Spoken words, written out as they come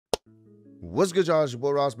What's good, y'all? It's your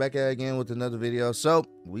boy Ross back at it again with another video. So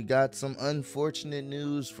we got some unfortunate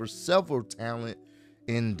news for several talent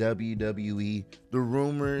in WWE. The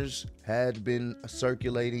rumors had been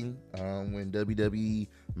circulating when WWE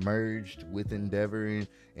merged with Endeavor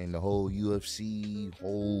and the whole UFC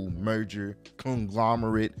whole merger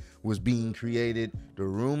conglomerate was being created. The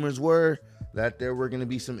rumors were that there were going to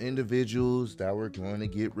be some individuals that were going to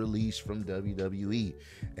get released from WWE.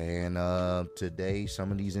 And today,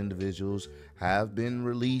 some of these individuals have been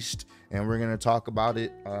released, and we're going to talk about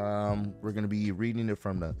it. We're going to be reading it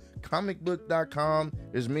from the comicbook.com.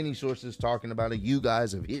 There's many sources talking about it. You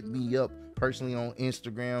guys have hit me up personally on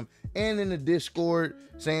Instagram and in the Discord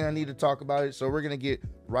saying I need to talk about it. So we're going to get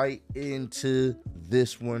right into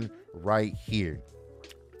this one right here.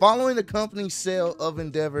 Following the company's sale of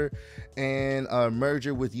Endeavor and a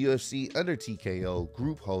merger with UFC under TKO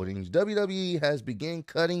Group Holdings, WWE has begun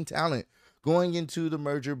cutting talent. Going into the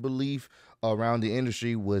merger, belief around the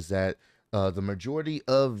industry was that the majority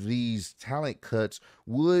of these talent cuts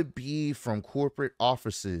would be from corporate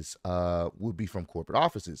offices. As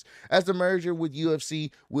the merger with UFC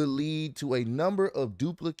would lead to a number of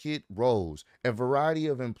duplicate roles. A variety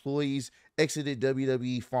of employees exited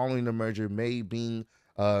WWE following the merger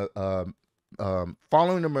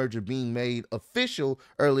being made official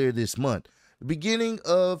earlier this month. The beginning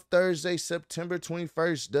of Thursday, September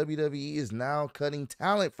 21st, WWE is now cutting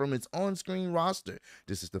talent from its on-screen roster.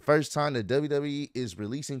 This is the first time that WWE is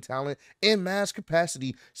releasing talent in mass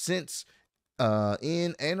capacity since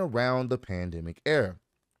in and around the pandemic era.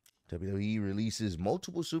 WWE releases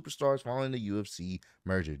multiple superstars following the UFC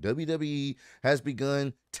merger. WWE has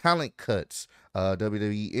begun talent cuts.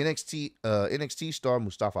 WWE NXT star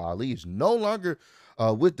Mustafa Ali is no longer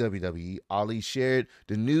with WWE. Ali shared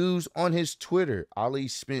the news on his Twitter. Ali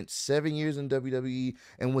spent 7 years in WWE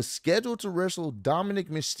and was scheduled to wrestle Dominic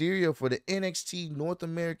Mysterio for the NXT North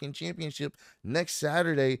American Championship next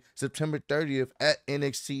Saturday, September 30th at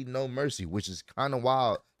NXT No Mercy, which is kind of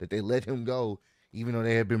wild that they let him go even though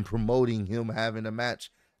they had been promoting him having a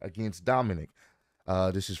match against Dominic.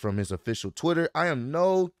 This is from his official Twitter. I am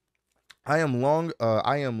longer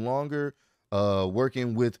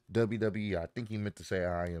working with WWE. I think he meant to say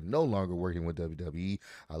I am no longer working with WWE.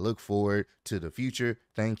 I look forward to the future.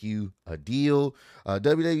 Thank you, Adil.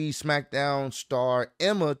 WWE SmackDown star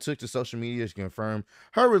Emma took to social media to confirm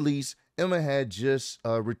her release. Emma had just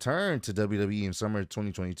returned to WWE in summer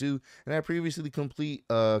 2022 and had previously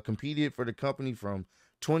competed for the company from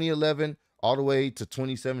 2011 all the way to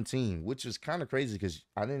 2017, which is kind of crazy because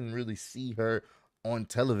I didn't really see her on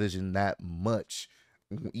television that much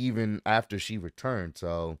even after she returned.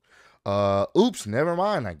 So oops, never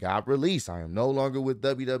mind. I got released. I am no longer with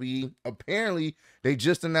WWE. Apparently, they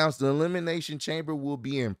just announced the Elimination Chamber will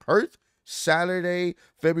be in Perth Saturday,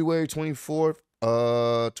 February 24th.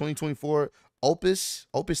 2024 Opus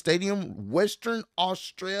Stadium, Western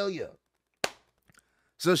Australia.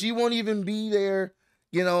 So she won't even be there,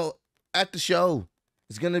 at the show.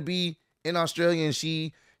 It's gonna be in Australia, and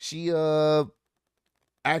she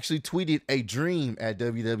actually tweeted a dream at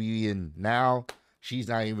WWE, and now she's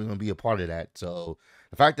not even gonna be a part of that. So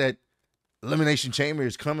the fact that Elimination Chamber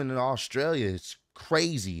is coming in Australia, it's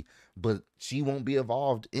crazy, but she won't be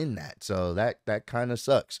involved in that. So that kind of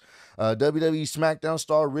sucks. WWE SmackDown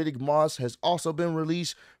star Riddick Moss has also been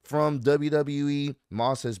released from WWE.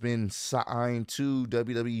 Moss has been signed to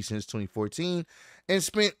WWE since 2014 and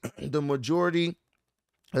spent the majority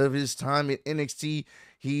of his time at NXT.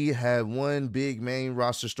 He had one big main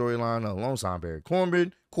roster storyline alongside Barry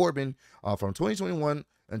Corbin from 2021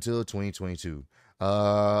 until 2022.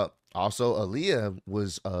 Also, Aaliyah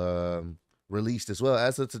was released as well.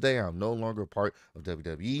 As of today, I'm no longer part of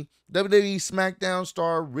WWE. WWE SmackDown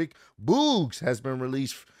star Rick Boogs has been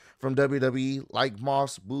released from WWE. Like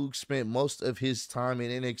Moss, Boogs spent most of his time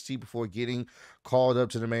in NXT before getting called up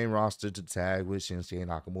to the main roster to tag with Shinsuke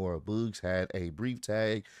Nakamura. Boogs had a brief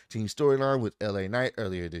tag team storyline with LA Knight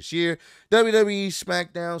earlier this year. WWE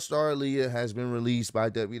SmackDown star Aaliyah has been released by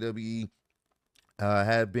WWE.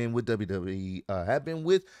 Have been with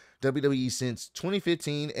WWE since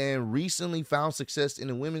 2015 and recently found success in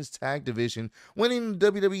the women's tag division, winning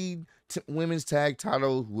the WWE women's tag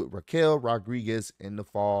title with Raquel Rodriguez in the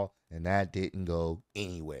fall, and that didn't go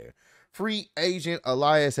anywhere. Free agent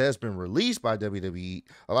Elias has been released by WWE.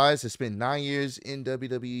 Elias has spent 9 years in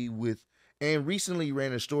WWE and recently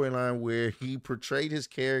ran a storyline where he portrayed his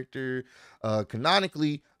character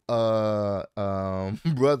canonically brother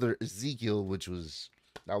Ezekiel, which was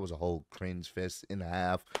that was a whole cringe fest and a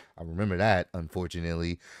half. I remember that,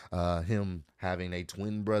 unfortunately. Him having a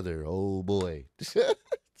twin brother. Oh boy.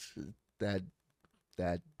 that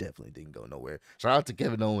that definitely didn't go nowhere. Shout out to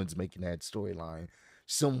Kevin Owens making that storyline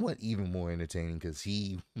somewhat even more entertaining because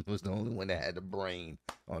he was the only one that had the brain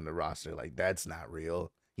on the roster. Like, that's not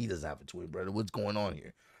real. He doesn't have a twin brother. What's going on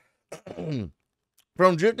here?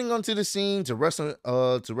 From drifting onto the scene to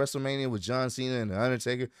WrestleMania with John Cena and The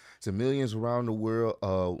Undertaker to millions around the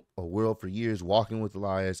world for years, Walking with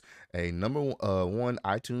Elias, a number one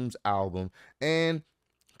iTunes album, and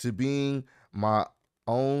to being my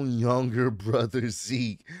own younger brother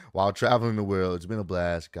Zeke while traveling the world. It's been a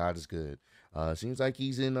blast. God is good. Seems like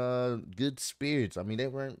he's in good spirits. I mean, they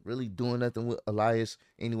weren't really doing nothing with Elias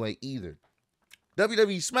anyway either.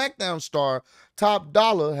 WWE SmackDown star Top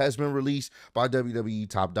Dollar has been released by WWE.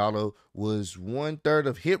 Top Dollar was 1/3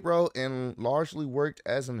 of Hit Row and largely worked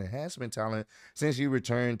as an enhancement talent since he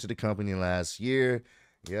returned to the company last year.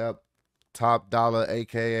 Yep. Top Dollar,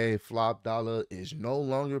 aka Flop Dollar, is no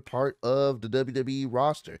longer part of the WWE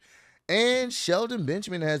roster. And Sheldon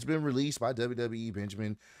Benjamin has been released by WWE.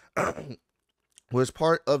 Benjamin was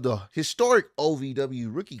part of the historic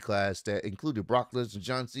OVW rookie class that included Brock Lesnar,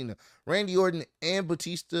 John Cena, Randy Orton, and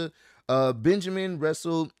Batista. Benjamin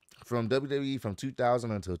wrestled from WWE from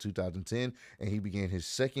 2000 until 2010, and he began his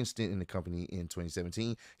second stint in the company in 2017.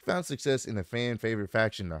 He found success in the fan-favorite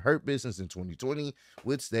faction, the Hurt Business, in 2020,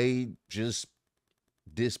 which they just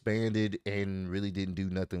disbanded and really didn't do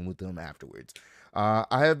nothing with them afterwards. I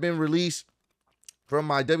have been released from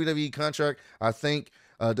my WWE contract. I thank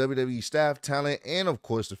WWE staff, talent, and of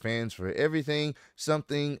course the fans for everything.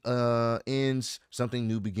 Something ends, something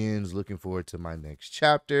new begins. Looking forward to my next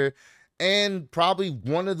chapter. And probably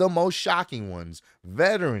one of the most shocking ones,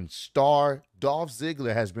 veteran star Dolph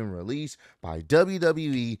Ziggler has been released by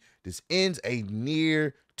WWE. This ends a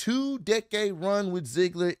near 2-decade run with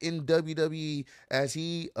Ziggler in WWE, as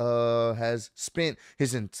he has spent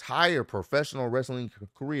his entire professional wrestling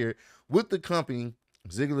career with the company.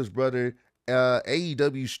 Ziggler's brother,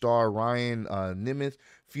 AEW star Ryan Nemeth,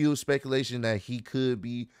 fueled speculation that he could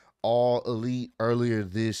be All Elite earlier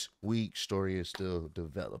this week. Story is still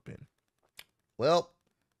developing. Well,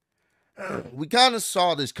 we kind of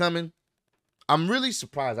saw this coming. I'm really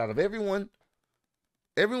surprised. Out of everyone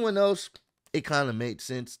else, it kind of made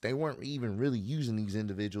sense. They weren't even really using these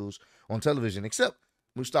individuals on television, except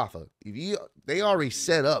Mustafa. They already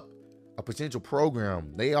set up a potential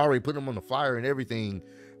program. They already put him on the flyer and everything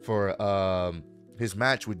for his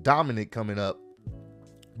match with Dominic coming up,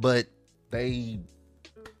 but they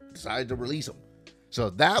decided to release him. So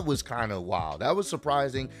that was kind of wild. That was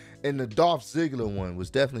surprising. And the Dolph Ziggler one was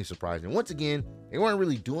definitely surprising. Once again, they weren't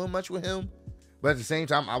really doing much with him, but at the same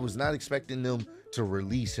time, I was not expecting them to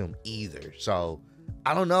release him either. So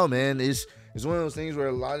I don't know, man. It's one of those things where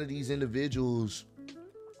a lot of these individuals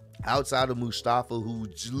outside of Mustafa, who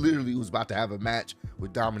literally was about to have a match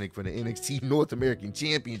with Dominic for the NXT North American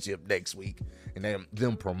Championship next week, and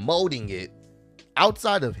them promoting it,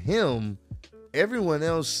 outside of him, everyone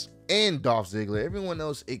else, and Dolph Ziggler, everyone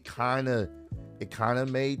else, it kind of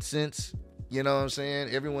made sense. You know what I'm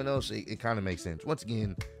saying? Everyone else, it kind of makes sense. Once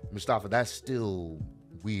again, Mustafa, that's still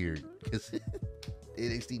weird because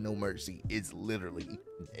NXT No Mercy is literally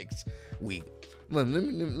next week. Let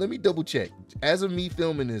me double check. As of me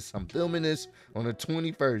filming this, I'm filming this on the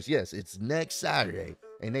 21st. Yes, it's next Saturday,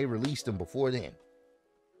 and they released them before then.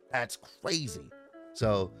 That's crazy.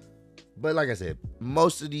 So, but like I said,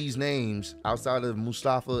 most of these names outside of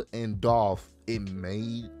Mustafa and Dolph, it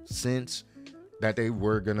made sense that they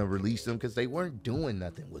were gonna release them because they weren't doing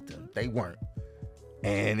nothing with them. They weren't,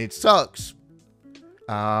 and it sucks.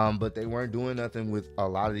 But they weren't doing nothing with a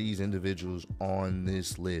lot of these individuals on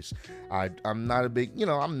this list. I'm not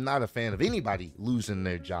I'm not a fan of anybody losing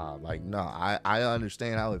their job. Like, no, I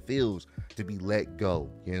understand how it feels to be let go.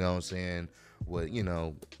 You know what I'm saying?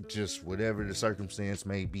 Just whatever the circumstance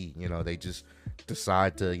may be, they just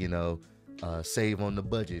decide to, save on the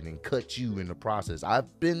budget and cut you in the process.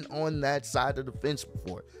 I've been on that side of the fence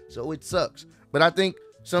before, so it sucks. But I think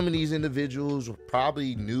some of these individuals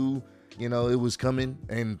probably knew, it was coming,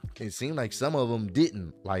 and it seemed like some of them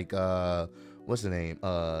didn't. Like, what's the name?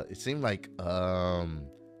 It seemed like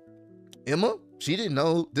Emma, she didn't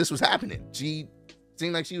know this was happening. She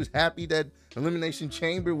seemed like she was happy that Elimination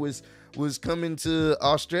Chamber was coming to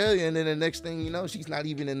Australia, and then the next thing you know, she's not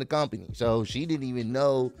even in the company. So she didn't even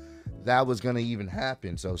know that was going to even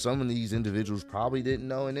happen. So some of these individuals probably didn't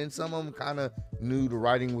know, and then some of them kind of knew the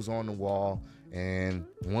writing was on the wall, and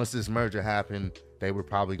once this merger happened, they were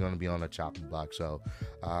probably going to be on a chopping block. So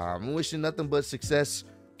I'm wishing nothing but success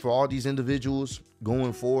for all these individuals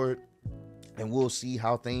going forward, and we'll see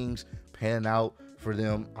how things pan out for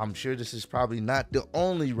them. I'm sure this is probably not the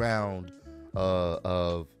only round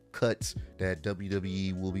of cuts that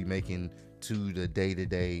WWE will be making to the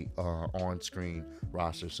day-to-day on-screen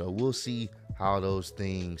roster. So we'll see how those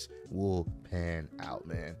things will pan out,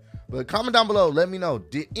 man. But comment down below, let me know,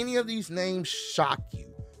 did any of these names shock you?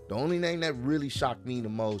 The only name that really shocked me the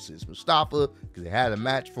most is Mustafa, because they had a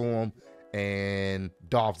match for him, and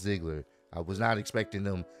Dolph Ziggler. I was not expecting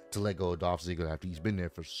them to let go of Dolph Ziggler after he's been there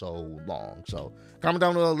for so long. So comment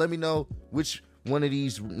down below, let me know which one of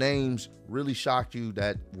these names really shocked you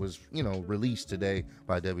that was, you know, released today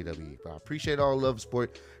by WWE. But I appreciate all the love and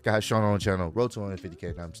support. Guys, Sean on the channel, road to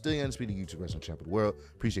 150K. I'm still the undisputed YouTube wrestling champion of the world.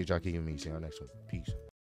 Appreciate y'all kicking me. See y'all next one. Peace.